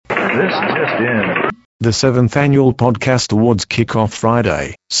This just in. The 7th Annual Podcast Awards kick off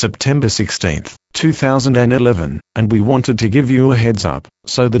Friday, September 16th, 2011, and we wanted to give you a heads up,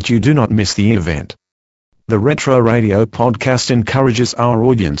 so that you do not miss the event. The Retro Radio Podcast encourages our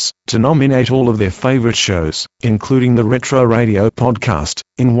audience to nominate all of their favorite shows, including the Retro Radio Podcast,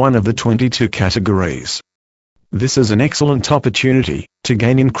 in one of the 22 categories. This is an excellent opportunity to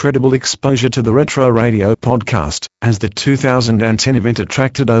gain incredible exposure to the Retro Radio Podcast, as the 2010 event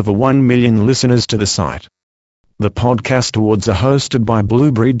attracted over 1 million listeners to the site. The Podcast Awards are hosted by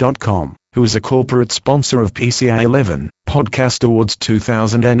Blueberry.com, who is a corporate sponsor of PCA 11 Podcast Awards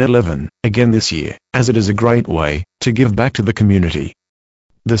 2011, again this year, as it is a great way to give back to the community.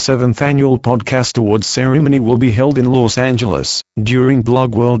 The 7th Annual Podcast Awards ceremony will be held in Los Angeles, during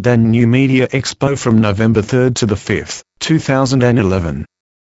Blog World and New Media Expo from November 3rd to the 5th, 2011.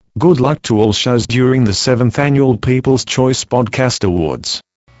 Good luck to all shows during the 7th Annual People's Choice Podcast Awards.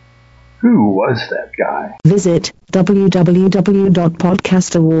 Who was that guy? Visit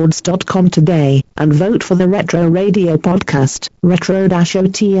www.podcastawards.com today and vote for the Retro Radio Podcast,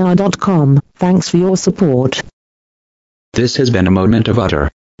 retro-otr.com. Thanks for your support. This has been a moment of utter,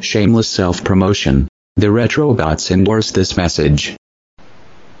 shameless self-promotion. The Retrobots endorse this message.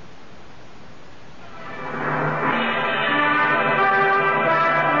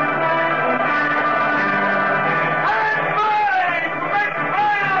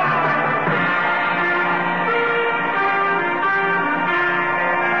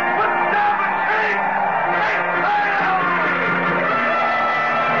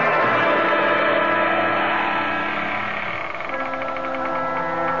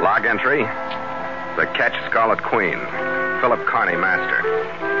 Log entry, the catch Scarlet Queen, Philip Carney, master.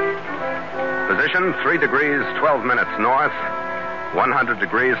 Position 3 degrees 12 minutes north, 100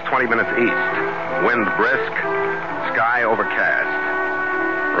 degrees 20 minutes east. Wind brisk, sky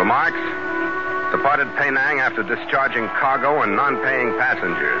overcast. Remarks, departed Penang after discharging cargo and non-paying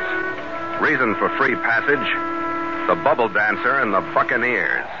passengers. Reason for free passage, the bubble dancer and the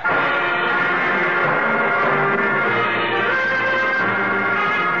Buccaneers.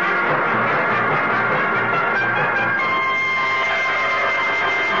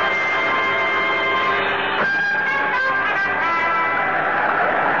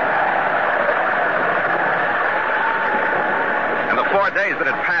 Days that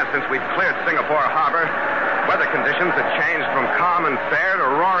had passed since we'd cleared Singapore Harbor, weather conditions had changed from calm and fair to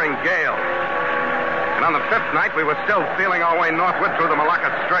roaring gales. And on the 5th night, we were still feeling our way northward through the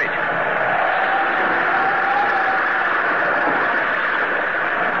Malacca Strait.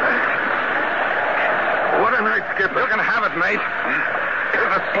 What a night, Skipper. You can have it, mate. It's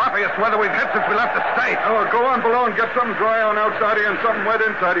the sloppiest weather we've had since we left the States. Oh, go on below and get something dry on outside of you and something wet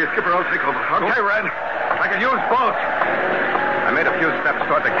inside of you. Skipper, I'll take over. Okay, Red. I can use both. I made a few steps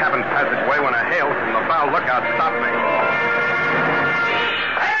toward the cabin passageway when a hail from the bow lookout stopped me.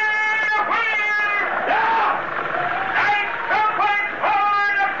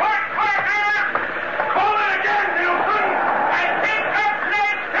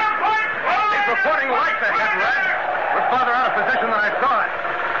 He's reporting lights ahead, Red. We're farther out of position than I thought.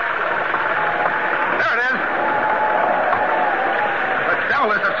 There it is. The devil,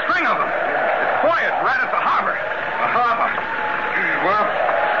 there's a string of them. It's Voyage, Red, at the harbor. The harbor. Well,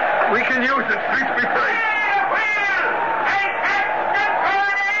 we can use it. Streets be free.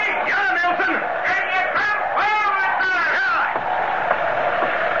 Yeah, Nielsen. Yeah.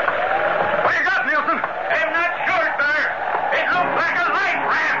 What you got, Nielsen? I'm not sure, sir. It looks like a life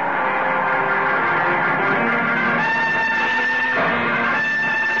raft.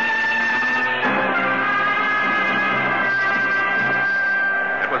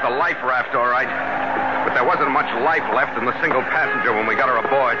 It was a life raft, all right. But there wasn't much life left in the single passenger when we got her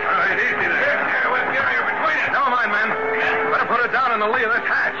aboard. All right, easy there. Never mind, men. Better put her down in the lee of this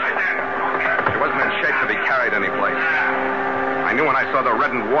hatch. She wasn't in shape to be carried anyplace. I knew when I saw the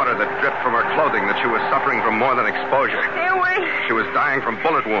reddened water that dripped from her clothing that she was suffering from more than exposure. Stay away. She was dying from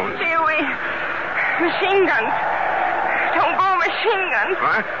bullet wounds. Stay away. Machine guns. Don't go, machine guns.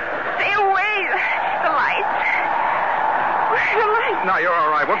 What? Stay away. The lights. Where's the lights? No, you're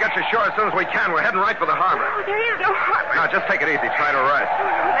all right. We'll get you ashore as soon as we can. We're heading right for the harbor. Oh, there is no harbor. Now, just take it easy. Try to rest. Oh,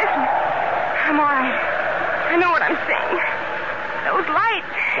 no, listen. I'm all right. I know what I'm saying. Those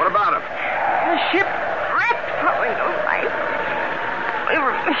lights. What about them? The ship wrecked following those lights. They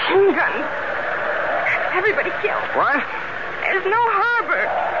were machine guns. Everybody killed. What? There's no harbor.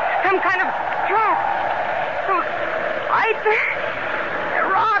 Some kind of trap. Those lights. They're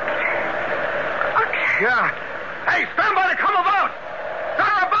rocks. Rocks. Yeah. Hey, stand by to come about.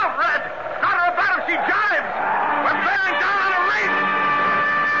 Start her about, Red. Start her about if she jives. We're bearing down on a reef.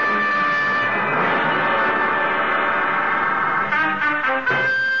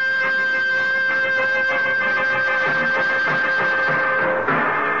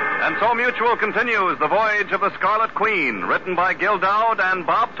 Mutual continues The Voyage of the Scarlet Queen, written by Gil Dowd and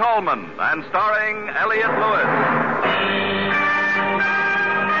Bob Tallman, and starring Elliot Lewis.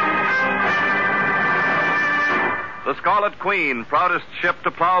 The Scarlet Queen, proudest ship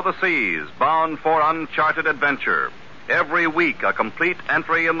to plow the seas, bound for uncharted adventure. Every week a complete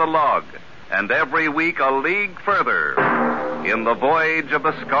entry in the log, and every week a league further in The Voyage of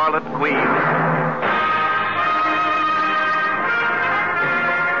the Scarlet Queen.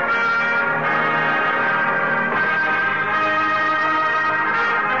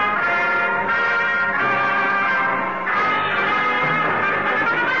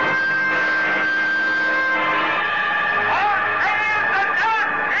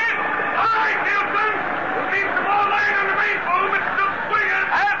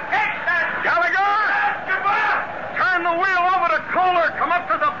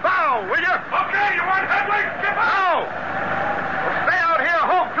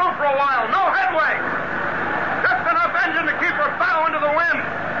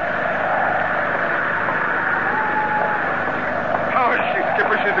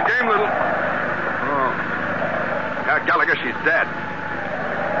 She's dead.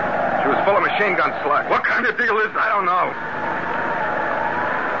 She was full of machine gun slugs. What kind of deal is that? I don't know.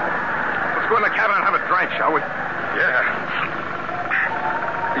 Let's go in the cabin and have a drink, shall we? Yeah.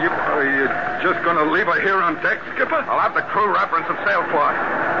 Are you just going to leave her here on deck, Skipper? I'll have the crew wrap her in some sailcloth.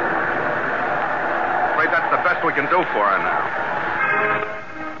 Afraid that's the best we can do for her now.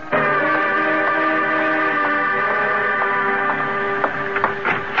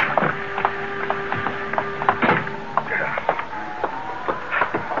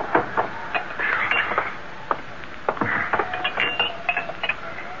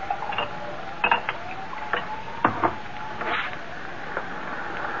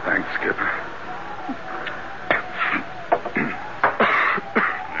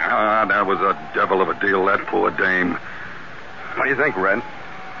 That was a devil of a deal, that poor dame. What do you think, Red?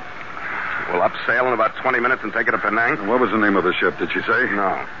 We'll up sail in about 20 minutes and take her to Penang? What was the name of the ship, did she say?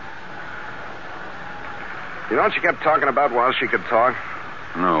 No. You know what she kept talking about while she could talk?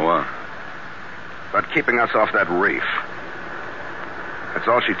 No, what? About keeping us off that reef. That's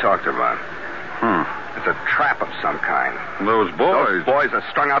all she talked about. It's a trap of some kind. Those boys? Those boys are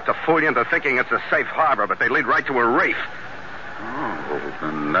strung out to fool you into thinking it's a safe harbor, but they lead right to a reef. Oh,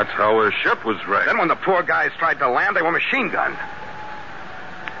 and that's how her ship was wrecked. Then when the poor guys tried to land, they were machine gunned.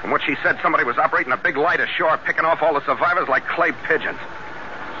 From what she said, somebody was operating a big light ashore, picking off all the survivors like clay pigeons.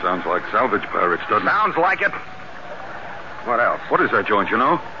 Sounds like salvage pirates, doesn't it? Sounds like it. What else? What is that, joint, you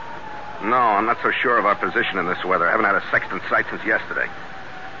know? No, I'm not so sure of our position in this weather. I haven't had a sextant sight since yesterday.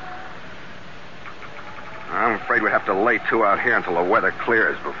 I'm afraid we have to lay to out here until the weather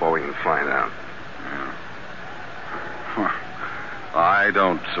clears before we can find out. Yeah. I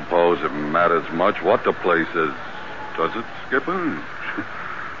don't suppose it matters much what the place is, does it, Skipper?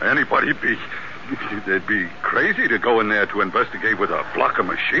 They'd be crazy to go in there to investigate with a flock of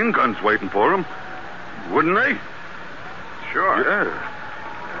machine guns waiting for them, wouldn't they? Sure.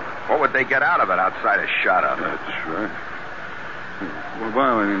 Yeah. What would they get out of it outside a shot of? That's right.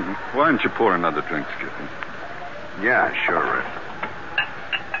 Well, why don't you pour another drink, Skipper? Yeah, sure, Red.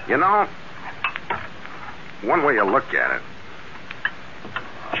 You know, one way you look at it,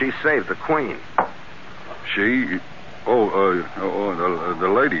 she saved the Queen. She?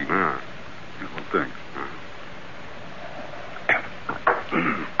 The lady. Yeah. Well, thanks.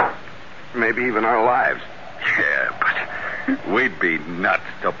 Maybe even our lives. Yeah, but we'd be nuts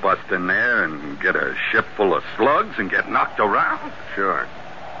to bust in there and get a ship full of slugs and get knocked around. Sure.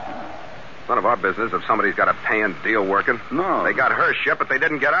 It's none of our business if somebody's got a paying deal working. No. They got her ship, but they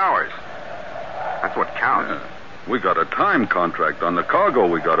didn't get ours. That's what counts. Yeah. We got a time contract on the cargo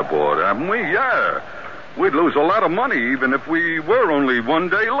we got aboard, haven't we? Yeah. We'd lose a lot of money even if we were only one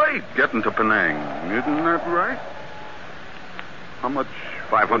day late getting to Penang. Isn't that right? How much?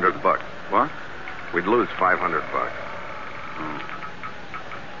 $500. What? We'd lose $500.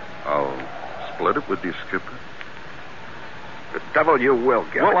 I'll split it with you, Skipper. The devil you will,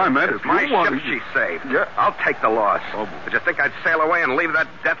 Gil. Well, I meant it's if my you want ship to... she saved. Yeah. I'll take the loss. Oh. Did you think I'd sail away and leave that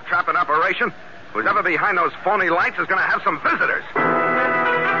death trap in operation? Who's ever behind those phony lights is going to have some visitors.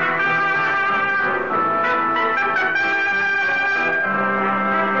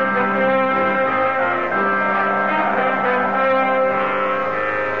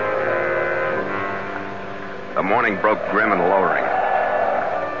 The morning broke grim and lowering.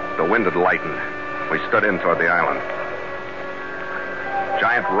 The wind had lightened. We stood in toward the island.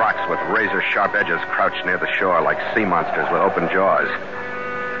 Giant rocks with razor-sharp edges crouched near the shore like sea monsters with open jaws.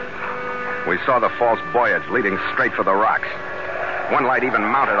 We saw the false Voyage leading straight for the rocks. One light even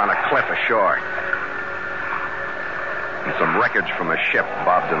mounted on a cliff ashore. And some wreckage from a ship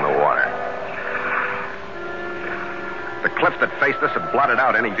bobbed in the water. The cliff that faced us had blotted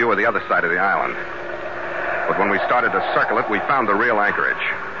out any view of the other side of the island. But when we started to circle it, we found the real anchorage.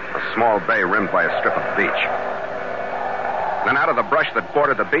 A small bay rimmed by a strip of beach. Then out of the brush that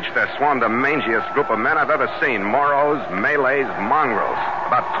bordered the beach, there swarmed the mangiest group of men I've ever seen. Moros, Malays, mongrels.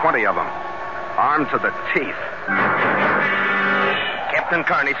 About 20 of them. Armed to the teeth. Captain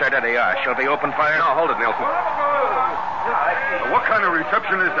Carney, sir, there they are. Shall they open fire? No, hold it, Nielsen. What kind of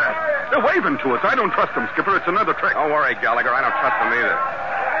reception is that? They're waving to us. I don't trust them, Skipper. It's another trick. Don't worry, Gallagher. I don't trust them either.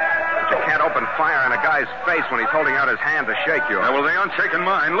 But you can't open fire on a guy's face when he's holding out his hand to shake you. Well, they aren't shaking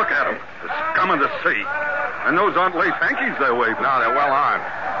mine. Look at them. The scum of the sea. And those aren't lace hankies they're waving. No, they're well armed.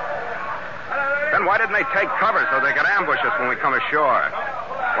 Then why didn't they take cover so they could ambush us when we come ashore?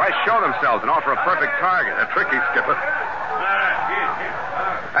 Why show themselves and offer a perfect target? They're tricky, Skipper.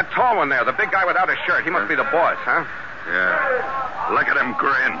 That tall one there, the big guy without a shirt, he must be the boss, huh? Yeah. Look at him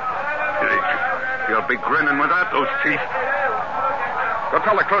grin. You'll be grinning without those teeth. Go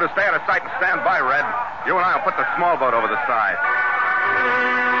tell the crew to stay out of sight and stand by, Red. You and I will put the small boat over the side.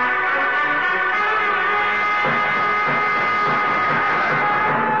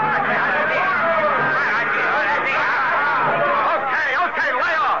 Okay,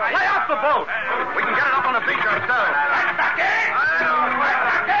 lay off. Lay off the boat. We can get it up on the beach ourselves.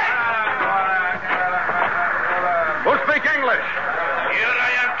 Who speak English? Here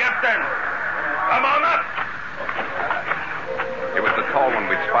I am, Captain. Come on up. It was the tall one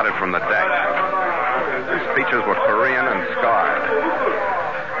we'd spotted from the deck. His features were Korean and scarred.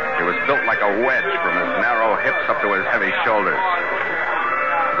 He was built like a wedge from his narrow hips up to his heavy shoulders.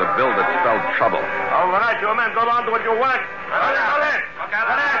 The build that spelled trouble. All right, you men, go on to what you want.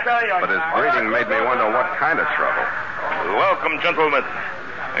 But his breeding made me wonder what kind of trouble. Welcome, gentlemen.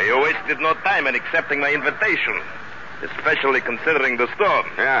 You wasted no time in accepting my invitation, especially considering the storm.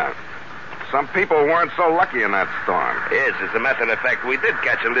 Yeah. Some people weren't so lucky in that storm. Yes, as a matter of fact, we did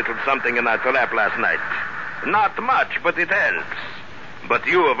catch a little something in our trap last night. Not much, but it helps. But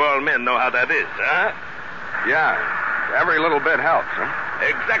you, of all men, know how that is, huh? Yeah. Every little bit helps, huh?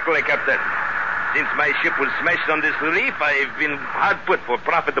 Exactly, Captain. Since my ship was smashed on this reef, I've been hard put for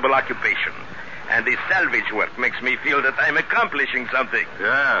profitable occupation. And this salvage work makes me feel that I'm accomplishing something.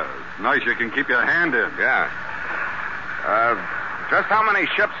 Yeah, it's nice you can keep your hand in. Yeah. Just how many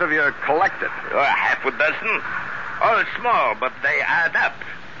ships have you collected? Half a dozen. All small, but they add up.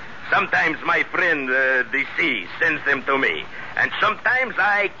 Sometimes my friend, the sea, sends them to me. And sometimes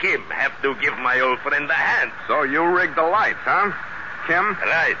I, Kim, have to give my old friend a hand. So you rigged the lights, huh? Kim?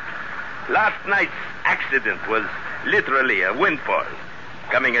 Right. Last night's accident was literally a windfall,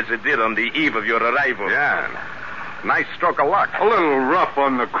 coming as it did on the eve of your arrival. Yeah. Nice stroke of luck. A little rough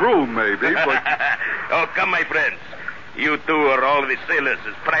on the crew, maybe, but... Oh, come, my friends. You two are all the sailors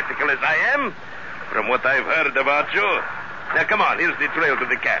as practical as I am, from what I've heard about you. Now, come on. Here's the trail to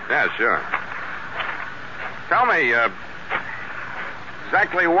the camp. Yeah, sure. Tell me,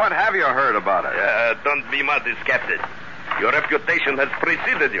 exactly what have you heard about it? Don't be modest, Captain. Your reputation has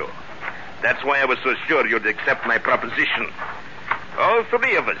preceded you. That's why I was so sure you'd accept my proposition. All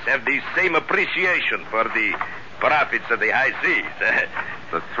three of us have the same appreciation for the profits of the high seas.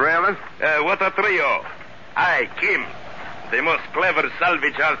 The three of us? What a trio. I, Kim, the most clever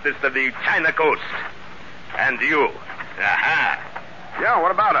salvage artist of the China coast. And you. Aha. Yeah,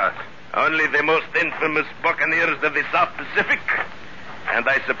 what about us? Only the most infamous Buccaneers of the South Pacific. And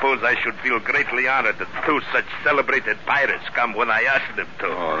I suppose I should feel greatly honored that two such celebrated pirates come when I ask them to.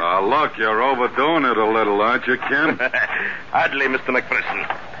 Oh, now, look, you're overdoing it a little, aren't you, Kim? Hardly, Mr. McPherson.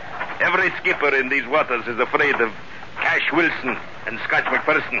 Every skipper in these waters is afraid of Cash Wilson and Scotch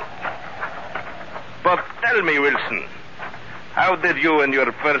McPherson. But tell me, Wilson, how did you and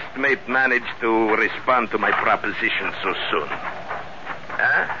your first mate manage to respond to my proposition so soon?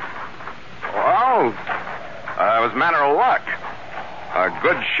 Huh? Well, it was a matter of luck. A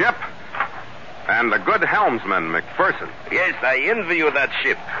good ship and a good helmsman, McPherson. Yes, I envy you that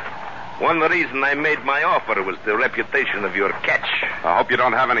ship. One reason I made my offer was the reputation of your catch. I hope you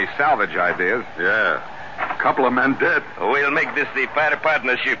don't have any salvage ideas. Yeah. A couple of men dead. We'll make this the fair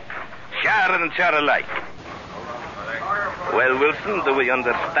partnership. Share and share alike. Well, Wilson, do we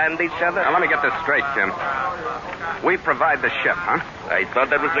understand each other? Now, let me get this straight, Kim. We provide the ship, huh? I thought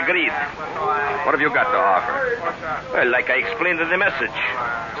that was agreed. What have you got to offer? Well, like I explained in the message.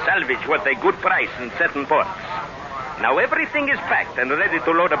 Salvage worth a good price in certain ports. Now, everything is packed and ready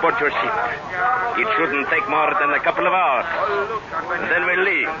to load aboard your ship. It shouldn't take more than a couple of hours. And then we'll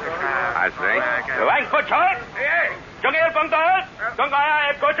leave. I see. Wang po chot! Jong el bang dot!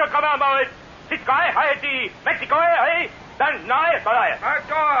 Dungai, Gocho, come on, boys. Sit guy, hi, the Mexico, hey. Then, nine, bye.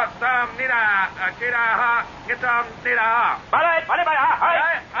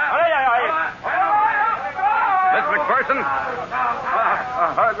 Miss McPherson?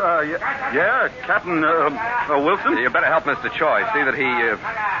 Yeah, Captain Wilson? You better help Mr. Choi. See that he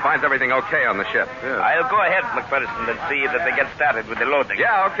finds everything okay on the ship. Yeah. I'll go ahead, McPherson, and see that they get started with the loading.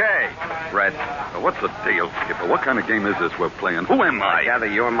 Yeah, okay. Red. What's the deal, Skipper? What kind of game is this we're playing? Who am I I? gather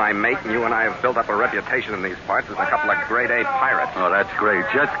you're my mate, and you and I have built up a reputation in these parts as a couple of grade A pirates. Oh, that's great.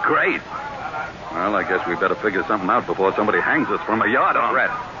 Just great. Well, I guess we better figure something out before somebody hangs us from a yard arm. Red.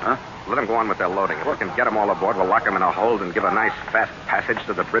 Huh? Let them go on with their loading. If we can get them all aboard, we'll lock them in a hold and give a nice, fast passage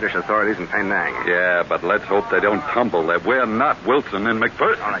to the British authorities in Penang. Yeah, but let's hope they don't tumble. That we're not Wilson and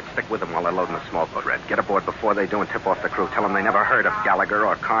McPherson. All right, stick with them while they're loading the small boat, Red. Get aboard before they do and tip off the crew. Tell them they never heard of Gallagher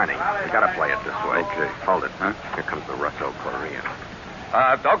or Carney. We gotta play it this way. Okay. Hold it. Huh? Here comes the Russo-Korean.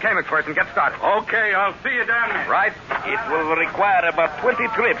 Okay, McPherson, get started. Okay, I'll see you down there. Right? It will require about 20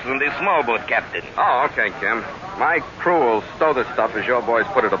 trips on this small boat, Captain. Oh, okay, Kim. My crew will stow the stuff as your boys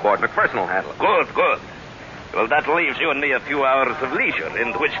put it aboard. McPherson will handle it. Good, good. Well, that leaves you and me a few hours of leisure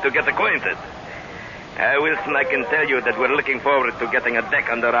in which to get acquainted. Wilson, I can tell you that we're looking forward to getting a deck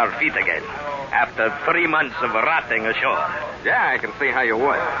under our feet again after 3 months of rotting ashore. Yeah, I can see how you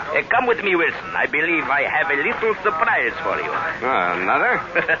would. Come with me, Wilson. I believe I have a little surprise for you. Another?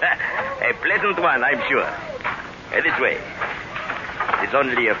 A pleasant one, I'm sure. This way. It's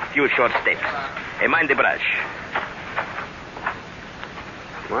only a few short steps. Mind the brush.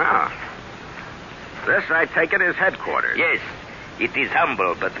 Wow. This, I take it, is headquarters. Yes, it is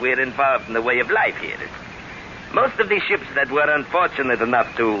humble, but we're involved in the way of life here. Most of the ships that were unfortunate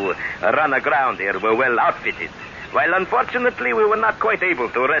enough to run aground here were well outfitted, while unfortunately we were not quite able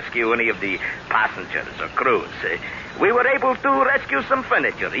to rescue any of the passengers or crews. We were able to rescue some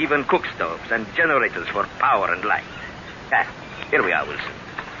furniture, even cook stoves and generators for power and light. Here we are, Wilson.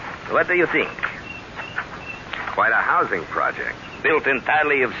 What do you think? Quite a housing project. Built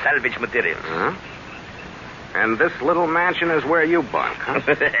entirely of salvage materials. Huh? And this little mansion is where you bunk, huh?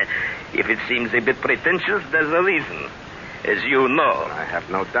 If it seems a bit pretentious, there's a reason. As you know, I have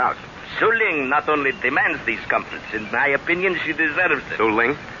no doubt. Su Ling not only demands these comforts, in my opinion, she deserves them. Su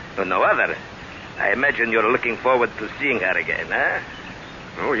Ling? No other. I imagine you're looking forward to seeing her again, huh?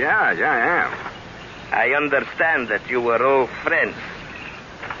 Oh, yeah, I am. I understand that you were old friends.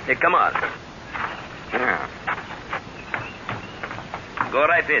 Hey, come on. Yeah. Go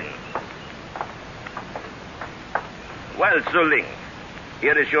right in. Well, Su Ling,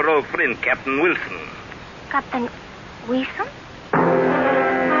 here is your old friend, Captain Wilson. Captain Wilson?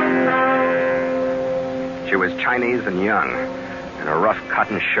 She was Chinese and young, in a rough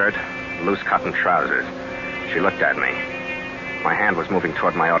cotton shirt, loose cotton trousers. She looked at me. My hand was moving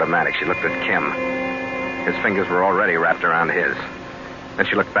toward my automatic. She looked at Kim. His fingers were already wrapped around his. Then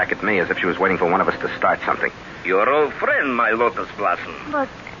she looked back at me as if she was waiting for one of us to start something. Your old friend, my Lotus Blossom. But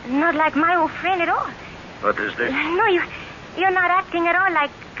not like my old friend at all. What is this? No, you're not acting at all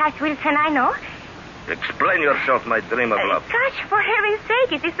like Cash Wilson I know. Explain yourself, my dream of love. Cash, for heaven's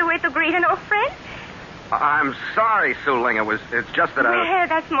sake, is this the way to greet an old friend? I'm sorry, Su Ling. It's just that Well,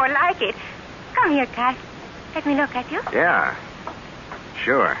 that's more like it. Come here, Cash. Let me look at you. Yeah,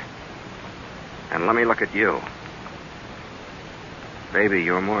 sure. And let me look at you. Baby,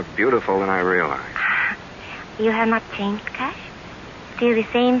 you're more beautiful than I realized. You have not changed, Cash. Still the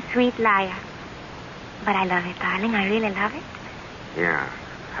same sweet liar. But I love it, darling. I really love it. Yeah.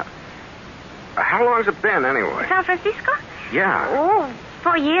 How long's it been, anyway? San Francisco? Yeah. Oh,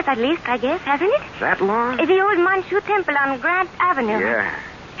 4 years at least, I guess, hasn't it? That long? The old Manchu temple on Grant Avenue. Yeah.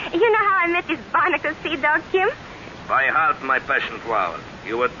 You know how I met this barnacle sea dog, Kim? By heart, my passion flower.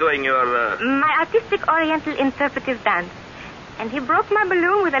 You were doing your, My artistic oriental interpretive dance. And he broke my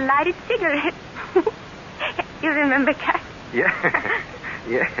balloon with a lighted cigarette. You remember, Cash? Yeah.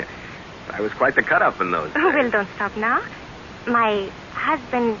 Yeah. I was quite the cut-up in those days. Oh, well, don't stop now. My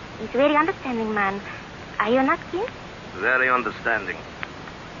husband is a very understanding man. Are you not, Kim? Very understanding.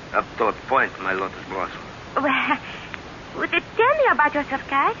 Up to a point, my Lotus Blossom. Well, would you tell me about yourself,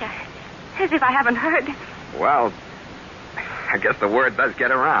 Cash? As if I haven't heard. Well, I guess the word does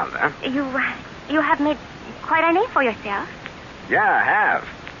get around, huh? You have made quite a name for yourself. Yeah, I have.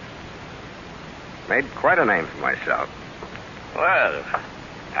 Made quite a name for myself. Well,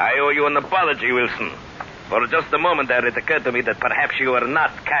 I owe you an apology, Wilson. For just a moment there, it occurred to me that perhaps you were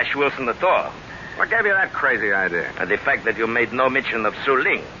not Cash Wilson at all. What gave you that crazy idea? The fact that you made no mention of Su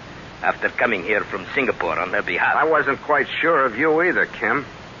Ling after coming here from Singapore on her behalf. I wasn't quite sure of you either, Kim.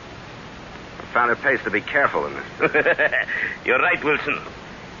 Found it pays to be careful in this. You're right, Wilson.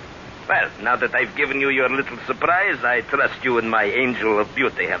 Well, now that I've given you your little surprise, I trust you and my angel of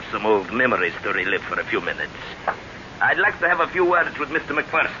beauty have some old memories to relive for a few minutes. I'd like to have a few words with Mr.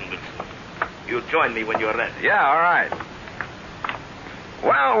 McPherson, Wilson. You join me when you're ready. Yeah, all right.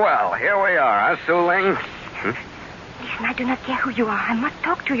 Well, here we are, huh, Sue Ling? Listen, I do not care who you are. I must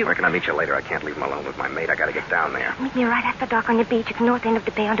talk to you. Where can I meet you later? I can't leave him alone with my mate. I gotta get down there. Meet me right after dark on the beach at the north end of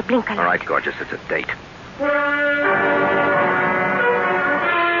the bay on the blinker light. All right, gorgeous. It's a date.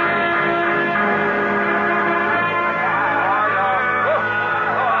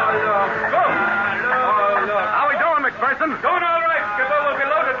 How we doing, McPherson? Doing all right. Skipper will be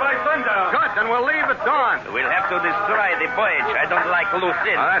loaded by sundown. Good, then we'll leave at dawn. We'll have to destroy the Voyage. I don't like loose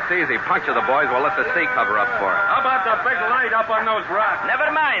ends. Oh, that's easy. Puncture the boys. We'll let the sea cover up for it. How about the big light up on those rocks?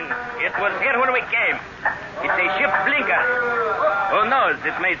 Never mind. It was here when we came. It's a ship blinker. Who knows?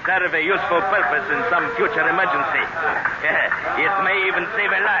 It may serve a useful purpose in some future emergency. It may even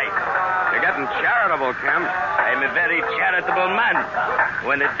save a life. You're getting charitable, Kim. I'm a very charitable man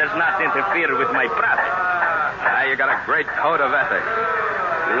when it does not interfere with my profit. You got a great code of ethics.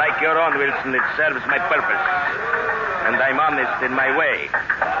 Like your own, Wilson, it serves my purpose. And I'm honest in my way.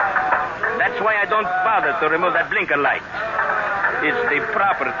 That's why I don't bother to remove that blinker light. It's the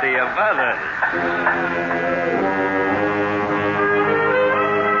property of others.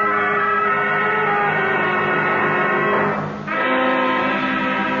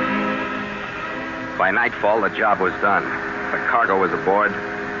 By nightfall, the job was done. The cargo was aboard,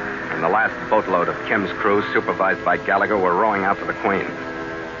 and the last boatload of Kim's crew, supervised by Gallagher, were rowing out to the Queen.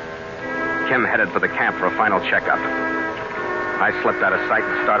 Kim headed for the camp for a final checkup. I slipped out of sight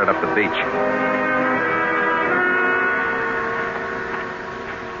and started up the beach.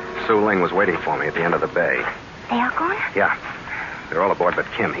 Sue Ling was waiting for me at the end of the bay. They are gone? Yeah. They're all aboard but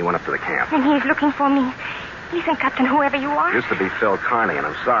Kim. He went up to the camp. And he's looking for me. Listen, Captain, whoever you are. Used to be Phil Carney, and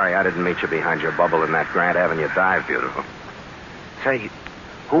I'm sorry I didn't meet you behind your bubble in that Grant Avenue dive, beautiful. Say,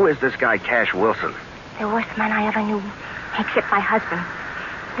 who is this guy, Cash Wilson? The worst man I ever knew, except my husband.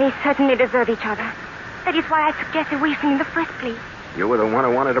 They certainly deserve each other. That is why I suggested Wilson in the first place. You were the one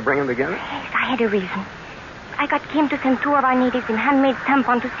who wanted to bring him together? Yes, I had a reason. I got Kim to send 2 of our natives in handmade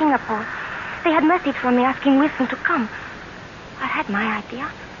tampon to Singapore. They had message from me asking Wilson to come. I had my idea.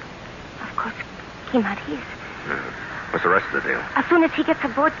 Of course, Kim had his. What's the rest of the deal? As soon as he gets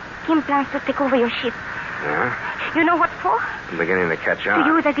aboard, Kim plans to take over your ship. Yeah? You know what for? I'm beginning to catch on. To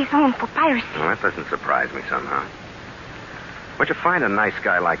use as his own for piracy. Well, that doesn't surprise me somehow. Where'd you find a nice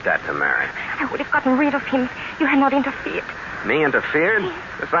guy like that to marry? I would have gotten rid of him. You had not interfered. Me interfered?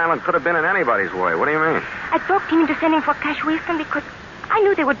 This island could have been in anybody's way. What do you mean? I talked him into sending for Cash Wilson because I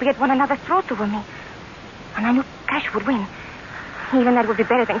knew they would be at one another's throats over me. And I knew Cash would win. Even that would be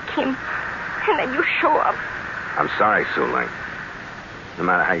better than Kim. And then you show up. I'm sorry, Sue Ling. No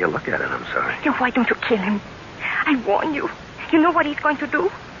matter how you look at it, I'm sorry. Then why don't you kill him? I warn you. You know what he's going to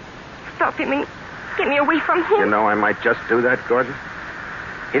do? Stop him and get me away from him. You know I might just do that, Gordon.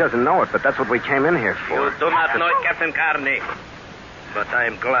 He doesn't know it, but that's what we came in here for. You do not know it, Captain Carney. But I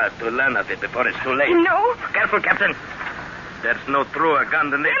am glad to learn of it before it's too late. No. Careful, Captain. There's no truer gun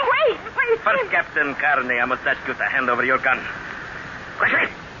than this. Wait. First, Captain Carney, I must ask you to hand over your gun. Quickly.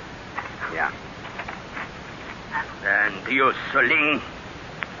 Yeah. And you, Soling,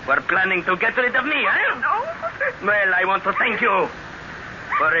 were planning to get rid of me, eh? No. Well, I want to thank you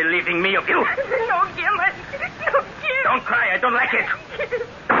for relieving me of you. No, Kim. No, Kim. Don't cry. I don't like it.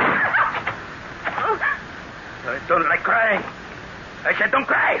 I don't like crying. I said don't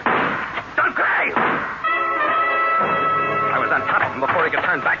cry. Don't cry. I was on top of him before he could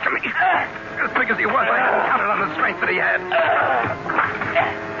turn back to me. As big as he was, I counted on the strength that he had.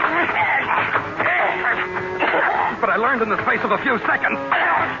 But I learned in the space of a few seconds.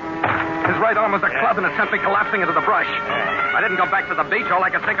 His right arm was a club and it sent me collapsing into the brush. I didn't go back to the beach. All I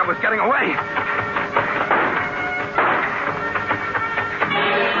could think of was getting away.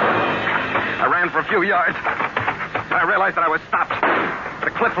 I ran for a few yards. I realized that I was stopped. The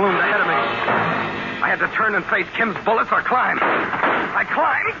cliff loomed ahead of me. I had to turn and face Kim's bullets or climb. I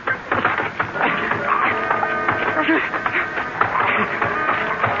climbed.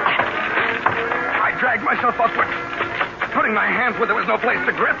 I dragged myself upward, putting my hands where there was no place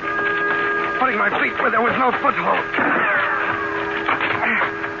to grip, putting my feet where there was no foothold.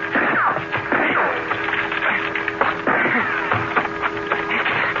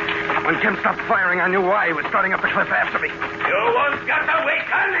 When Kim stopped firing, I knew why he was starting up the cliff after me. You won't get away,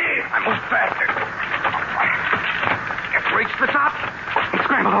 Carney. I moved faster. I reached the top and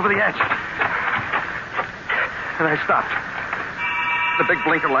scrambled over the edge. And I stopped. The big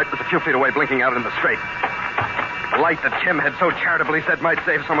blinker light was a few feet away, blinking out in the straight. The light that Tim had so charitably said might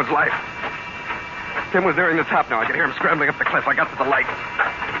save someone's life. Tim was nearing the top now. I could hear him scrambling up the cliff. I got to the light.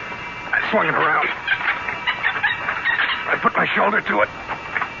 I swung it around. I put my shoulder to it.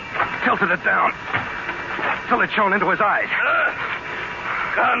 Tilted it down. Till it shone into his eyes.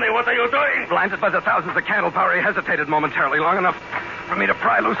 Conley, what are you doing? Blinded by the thousands of candle power, he hesitated momentarily, long enough for me to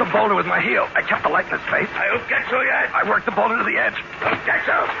pry loose a boulder with my heel. I kept the light in his face. I'll get you yet. I worked the boulder to the edge. I'll get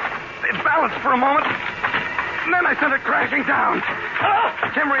you. It balanced for a moment, and then I sent it crashing down.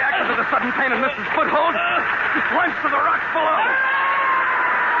 Tim reacted to the sudden pain and missed his foothold. He plunged to the rocks below.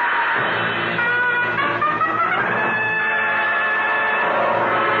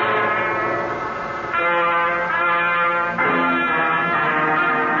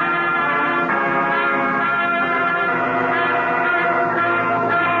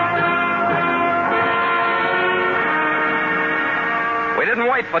 We didn't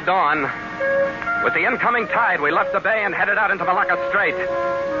wait for dawn. With the incoming tide, we left the bay and headed out into Malacca Strait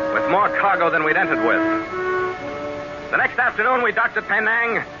with more cargo than we'd entered with. The next afternoon, we docked at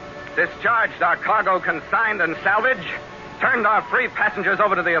Penang, discharged our cargo consigned and salvage, turned our free passengers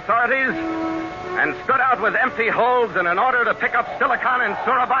over to the authorities, and stood out with empty holds in an order to pick up Silicon in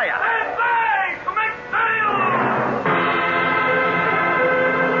Surabaya.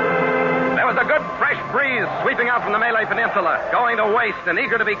 There was a good fresh breeze sweeping out from the Malay Peninsula, going to waste and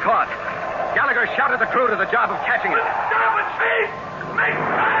eager to be caught. Gallagher shouted the crew to the job of catching it. Starboard sheet! Make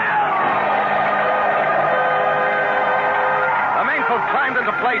sail! The mainsail climbed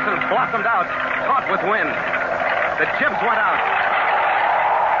into place and blossomed out, taut with wind. The jibs went out.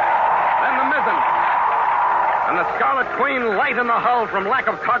 Then the mizzen. And the Scarlet Queen, light in the hull from lack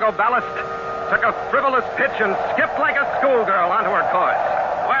of cargo ballast, took a frivolous pitch and skipped like a schoolgirl onto her course.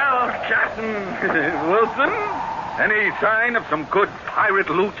 Well, Captain Wilson, any sign of some good pirate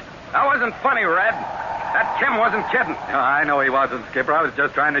loot? That wasn't funny, Red. That Tim wasn't kidding. Oh, I know he wasn't, Skipper. I was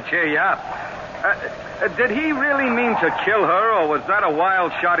just trying to cheer you up. Did he really mean to kill her, or was that a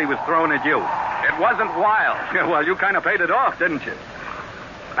wild shot he was throwing at you? It wasn't wild. Yeah, well, you kind of paid it off, didn't you?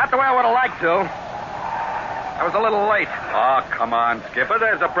 Not the way I would have liked to. I was a little late. Oh, come on, Skipper.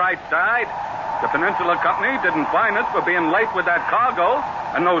 There's a bright side. The Peninsula Company didn't fine us for being late with that cargo,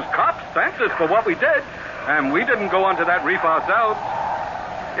 and those cops thanked us for what we did, and we didn't go onto that reef ourselves.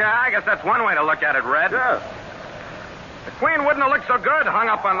 Yeah, I guess that's one way to look at it, Red. Yeah. The Queen wouldn't have looked so good hung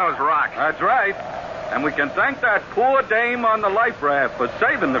up on those rocks. That's right. And we can thank that poor dame on the life raft for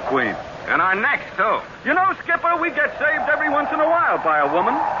saving the Queen. And our necks, too. You know, Skipper, we get saved every once in a while by a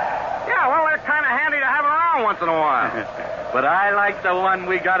woman. Yeah, well, they're kind of handy to have around once in a while. But I like the one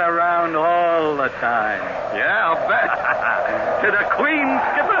we got around all the time. Yeah, I'll bet. To the Queen,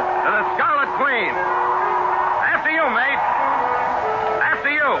 Skipper. To the Scarlet Queen. After you, mate. After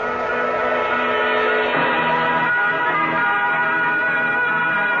you.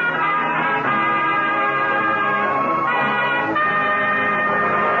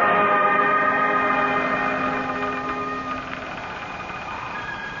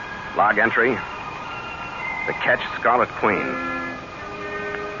 Log entry. The Ketch Scarlet Queen.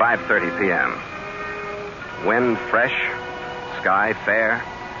 5:30 p.m. Wind fresh. Sky fair.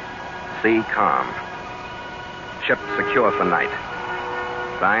 Sea calm. Ship secure for night.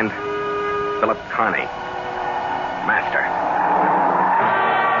 Signed, Philip Carney. Master.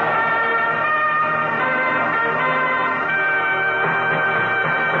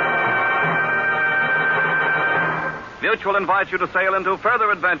 Mutual invites you to sail into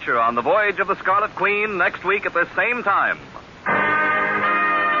further adventure on the Voyage of the Scarlet Queen next week at this same time.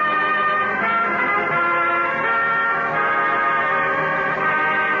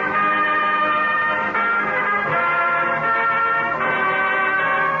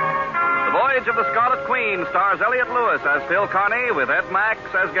 The Voyage of the Scarlet Queen stars Elliot Lewis as Phil Carney with Ed Max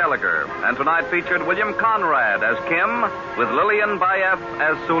as Gallagher. And tonight featured William Conrad as Kim with Lillian Bayef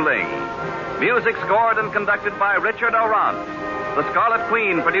as Suling. Music scored and conducted by Richard Orant. The Scarlet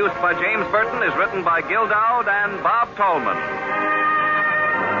Queen, produced by James Burton, is written by Gil Dowd and Bob Tolman.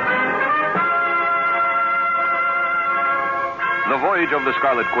 The Voyage of the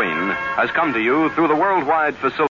Scarlet Queen has come to you through the worldwide facility